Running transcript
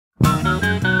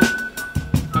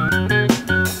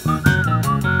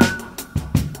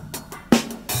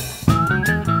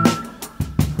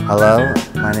Hello,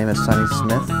 my name is Sonny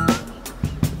Smith.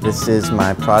 This is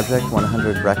my project,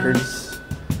 100 Records.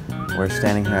 We're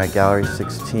standing here at Gallery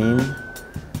 16,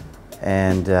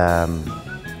 and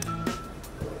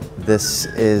this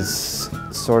is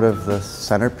sort of the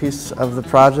centerpiece of the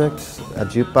project, a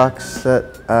jukebox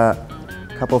that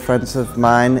a couple friends of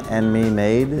mine and me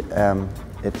made.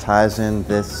 It ties in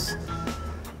this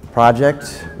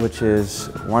project, which is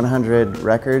 100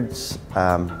 records.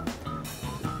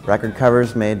 Record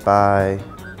covers made by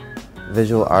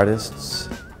visual artists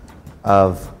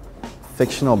of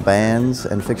fictional bands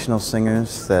and fictional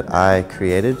singers that I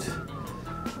created.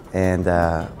 And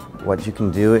what you can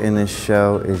do in this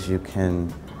show is you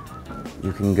can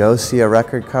go see a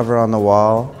record cover on the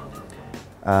wall,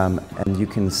 and you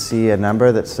can see a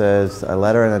number that says a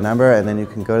letter and a number, and then you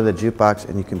can go to the jukebox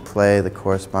and you can play the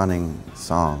corresponding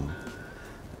song.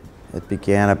 It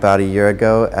began about a year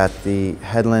ago at the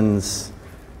Headlands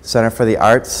Center for the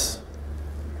Arts.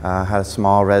 Had a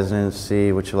small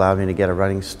residency which allowed me to get a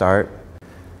running start.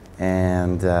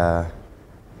 And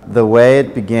the way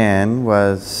it began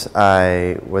was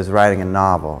I was writing a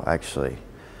novel, actually.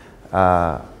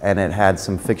 And it had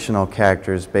some fictional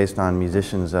characters based on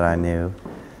musicians that I knew.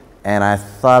 And I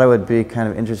thought it would be kind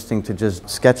of interesting to just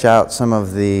sketch out some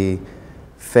of the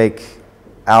fake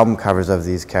album covers of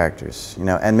these characters, you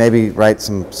know, and maybe write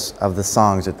some of the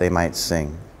songs that they might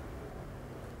sing.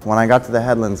 When I got to the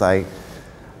Headlands, there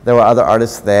were other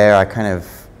artists there. I kind of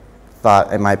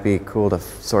thought it might be cool to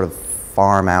sort of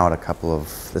farm out a couple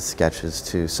of the sketches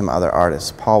to some other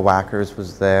artists. Paul Wackers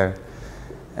was there,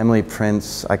 Emily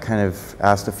Prince. I kind of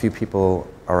asked a few people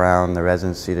around the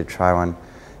residency to try one,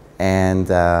 and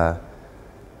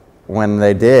when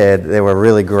they did, they were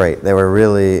really great. They were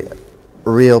really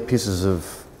real pieces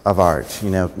of art,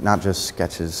 you know, not just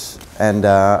sketches. And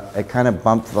it kind of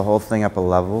bumped the whole thing up a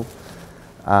level.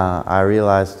 I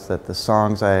realized that the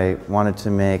songs I wanted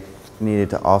to make needed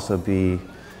to also be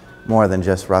more than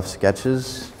just rough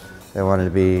sketches. They wanted to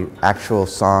be actual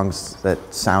songs that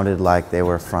sounded like they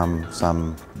were from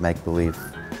some make-believe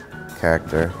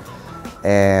character.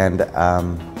 And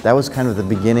that was kind of the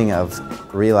beginning of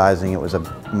realizing it was a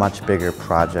much bigger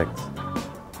project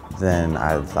than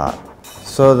I had thought.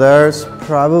 So there's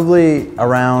probably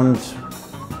around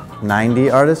 90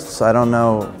 artists. I don't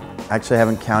know. Actually, I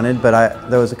haven't counted, but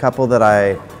there was a couple that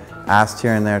I asked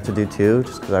here and there to do too,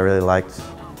 just because I really liked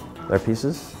their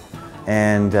pieces.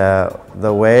 And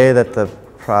the way that the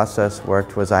process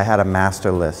worked was I had a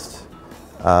master list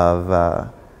of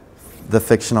the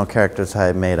fictional characters I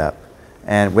had made up,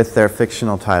 and with their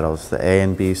fictional titles, the A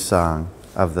and B song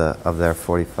of their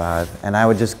 45. And I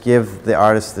would just give the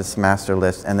artists this master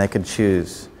list, and they could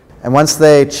choose. And once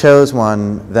they chose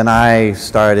one, then I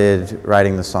started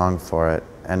writing the song for it.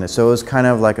 And so it was kind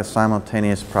of like a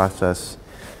simultaneous process.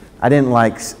 I didn't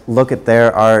look at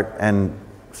their art and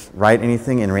write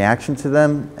anything in reaction to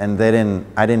them, and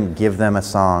I didn't give them a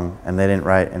song and they didn't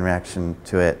write in reaction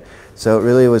to it. So it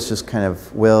really was just kind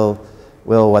of will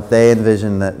what they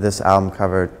envisioned that this album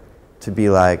cover to be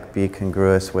like be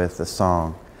congruous with the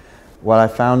song. What I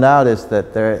found out is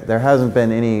that there hasn't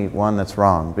been any one that's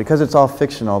wrong. Because it's all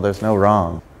fictional, there's no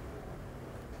wrong.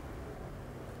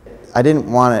 I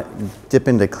didn't want to dip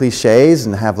into cliches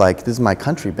and have like, this is my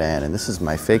country band, and this is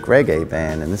my fake reggae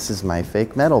band, and this is my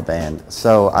fake metal band.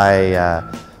 So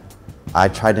I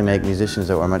tried to make musicians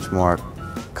that were much more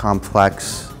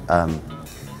complex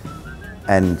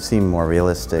and seemed more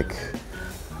realistic.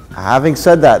 Having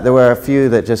said that, there were a few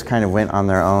that just kind of went on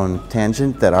their own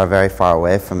tangent that are very far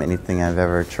away from anything I've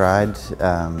ever tried.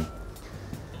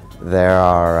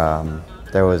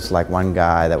 There was like one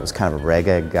guy that was kind of a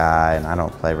reggae guy, and I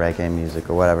don't play reggae music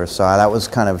or whatever, so that was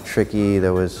kind of tricky.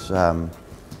 There was one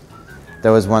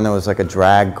that was like a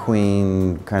drag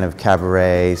queen kind of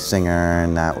cabaret singer,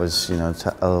 and that was, you know,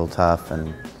 a little tough.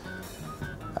 And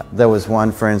there was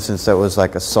one, for instance, that was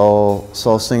like a soul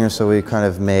singer, so we kind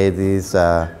of made these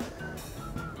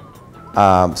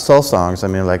soul songs. I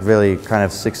mean, like really kind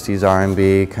of 60s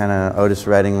R&B, kind of Otis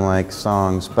Redding-like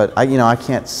songs. But I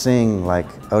can't sing like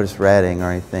Otis Redding or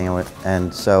anything,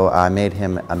 and so I made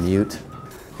him a mute.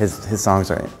 His songs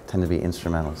tend to be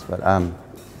instrumentals. But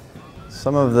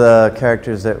some of the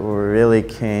characters that really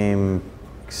came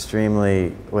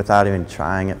extremely without even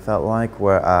trying, it felt like,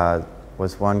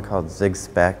 was one called Zig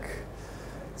Speck.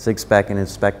 Zig Speck and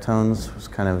his Specktones was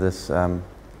kind of this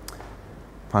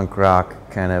punk rock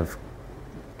kind of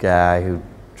guy who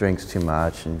drinks too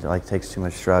much and like takes too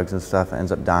much drugs and stuff,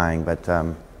 ends up dying. But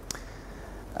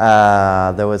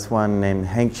There was one named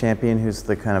Hank Champion, who's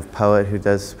the kind of poet who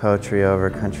does poetry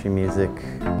over country music.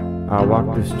 I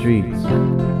walk the streets,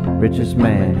 richest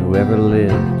man who ever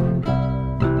lived.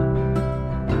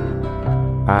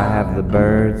 I have the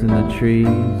birds and the trees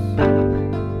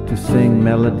to sing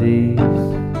melodies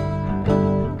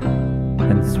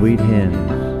and sweet hymns.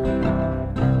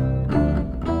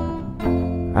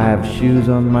 I have shoes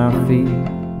on my feet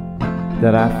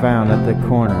that I found at the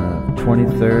corner of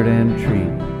 23rd and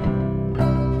Treat,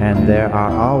 and there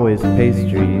are always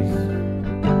pastries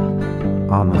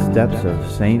on the steps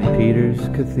of St. Peter's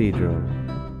Cathedral.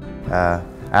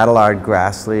 Adelard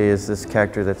Grassley is this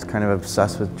character that's kind of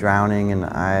obsessed with drowning, and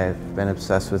I've been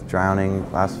obsessed with drowning the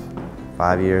last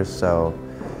 5 years, so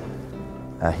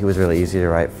he was really easy to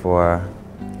write for.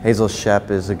 Hazel Shep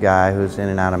is a guy who's in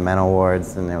and out of mental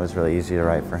wards, and it was really easy to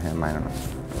write for him. I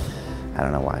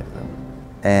don't know why.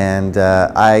 And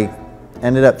I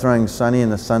ended up throwing Sonny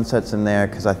and the Sunsets in there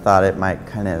because I thought it might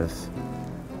kind of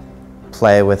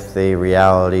play with the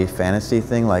reality fantasy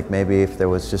thing. Like maybe if there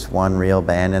was just one real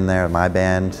band in there, my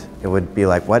band, it would be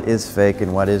like, what is fake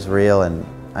and what is real? And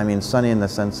I mean, Sonny and the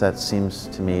Sunsets seems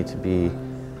to me to be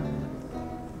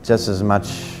just as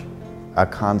much a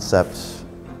concept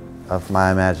of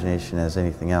my imagination as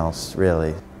anything else,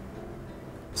 really.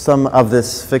 Some of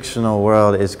this fictional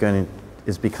world is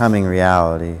becoming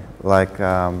reality. Like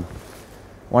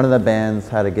one of the bands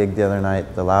had a gig the other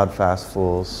night, the Loud Fast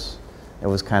Fools. It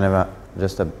was kind of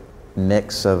just a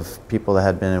mix of people that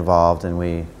had been involved, and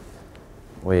we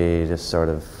just sort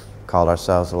of called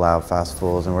ourselves the Loud Fast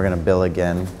Fools, and we're going to bill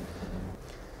again.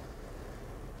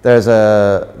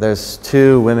 There's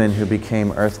two women who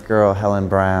became Earth Girl, Helen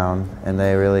Brown, and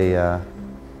they really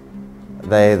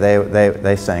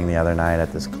they sang the other night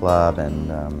at this club,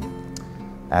 and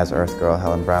as Earth Girl,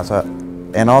 Helen Brown. So,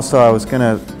 and also there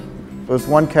was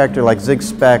one character like Zig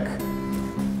Speck.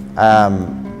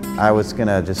 I was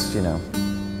gonna just,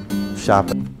 shop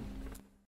it.